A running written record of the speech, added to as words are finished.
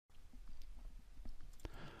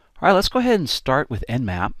All right, let's go ahead and start with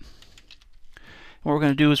Nmap. What we're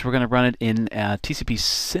going to do is we're going to run it in TCP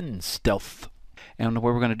SYN stealth. And the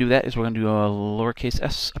way we're going to do that is we're going to do a lowercase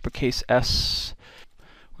s, uppercase s.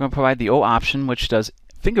 We're going to provide the O option, which does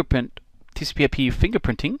fingerprint, TCP/IP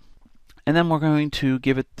fingerprinting. And then we're going to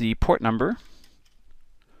give it the port number,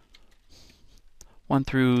 1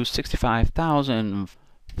 through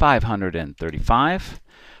 65,535.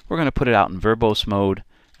 We're going to put it out in verbose mode,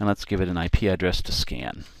 and let's give it an IP address to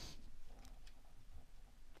scan.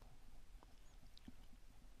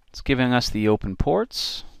 It's giving us the open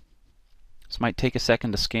ports. This might take a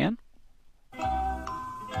second to scan.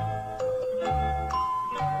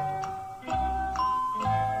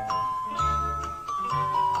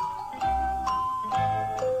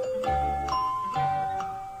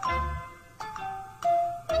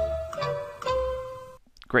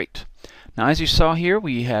 Great. Now, as you saw here,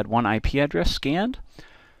 we had one IP address scanned.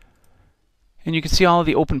 And you can see all of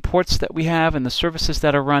the open ports that we have and the services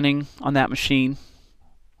that are running on that machine.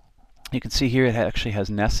 You can see here it actually has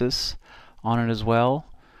Nessus on it as well.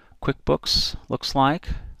 QuickBooks looks like,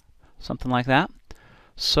 something like that.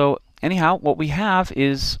 So anyhow, what we have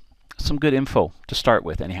is some good info to start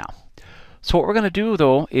with anyhow. So what we're going to do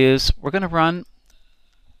though is we're going to run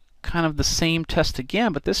kind of the same test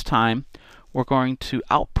again, but this time we're going to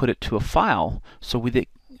output it to a file so we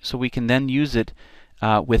can then use it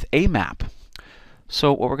with Amap.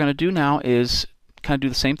 So what we're going to do now is kind of do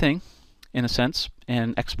the same thing in a sense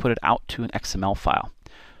and export it out to an XML file.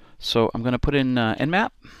 So I'm going to put in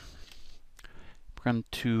Nmap. We're going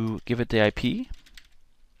to give it the IP.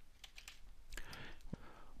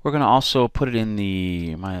 We're going to also put it in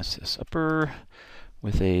the -s upper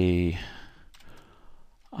with a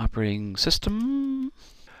operating system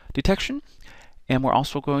detection. And we're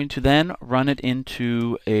also going to then run it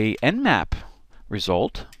into a Nmap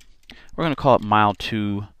result. We're going to call it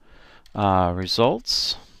mile2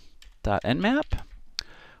 results.nmap.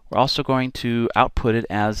 We're also going to output it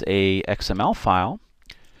as a XML file.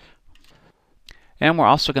 And we're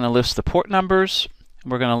also going to list the port numbers.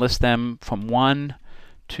 We're going to list them from 1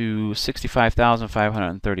 to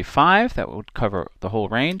 65,535. That would cover the whole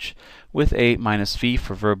range with a -v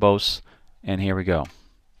for verbose. And here we go.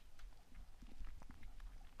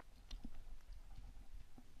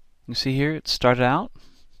 You see here it started out.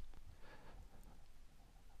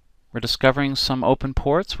 We're discovering some open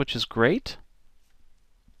ports, which is great.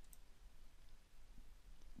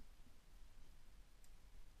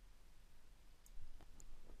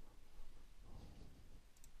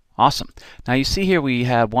 Awesome. Now you see here we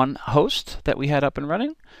have one host that we had up and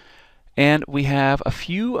running, and we have a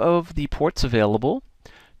few of the ports available.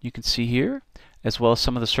 You can see here, as well as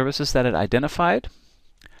some of the services that it identified.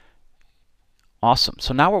 Awesome.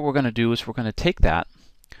 So now what we're going to do is we're going to take that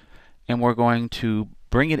and we're going to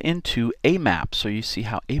bring it into Amap so you see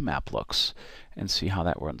how Amap looks and see how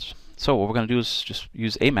that runs. So what we're going to do is just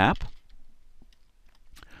use Amap.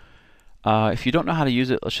 If you don't know how to use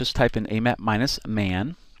it, let's just type in Amap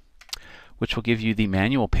 -man, which will give you the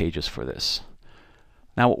manual pages for this.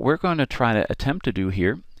 Now what we're going to try to attempt to do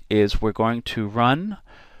here is we're going to run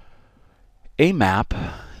Amap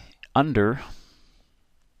under,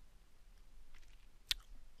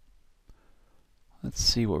 let's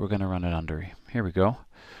see what we're going to run it under. Here we go.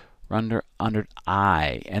 Under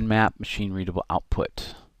I, Nmap machine readable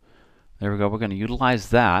output. There we go. We're going to utilize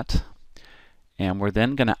that, and we're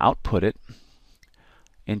then going to output it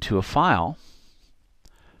into a file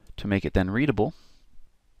to make it then readable.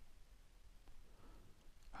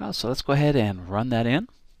 Well, so let's go ahead and run that in.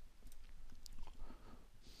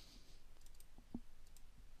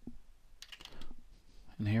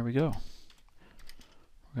 And here we go.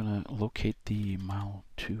 We're going to locate the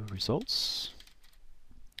mile2 results.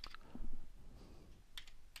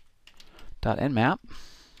 .nmap.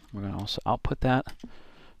 We're going to also output that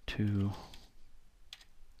to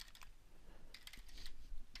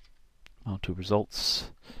mile2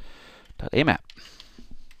 results.amap.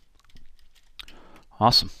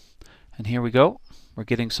 Awesome. And here we go. We're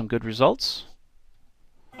getting some good results.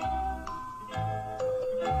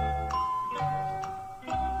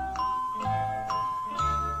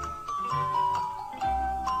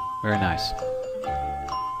 Very nice.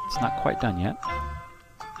 It's not quite done yet.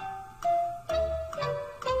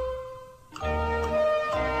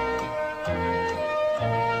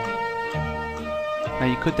 Now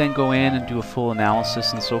you could then go in and do a full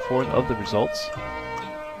analysis and so forth of the results.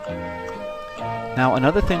 Now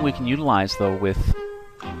another thing we can utilize though with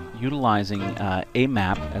utilizing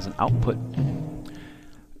Amap as an output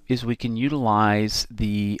is we can utilize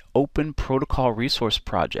the Open Protocol Resource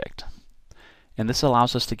Project. And this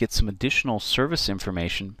allows us to get some additional service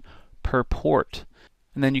information per port.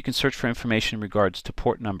 And then you can search for information in regards to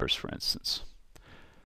port numbers, for instance.